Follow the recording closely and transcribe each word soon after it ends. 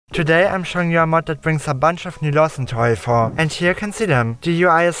Today I'm showing you a mod that brings a bunch of new laws into RE4, and here you can see them. The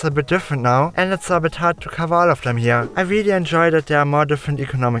UI is a bit different now, and it's a bit hard to cover all of them here. I really enjoy that there are more different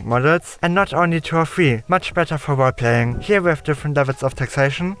economic models, and not only 2 or 3, much better for role-playing. Here we have different levels of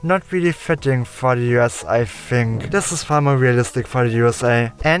taxation, not really fitting for the US I think. This is far more realistic for the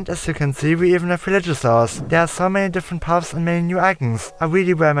USA. And as you can see, we even have religious laws. There are so many different paths and many new icons. A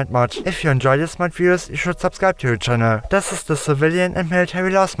really well-made mod. If you enjoy this mod videos, you should subscribe to the channel. This is the Civilian and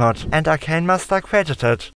Military Laws mod, and Arcane Master created it.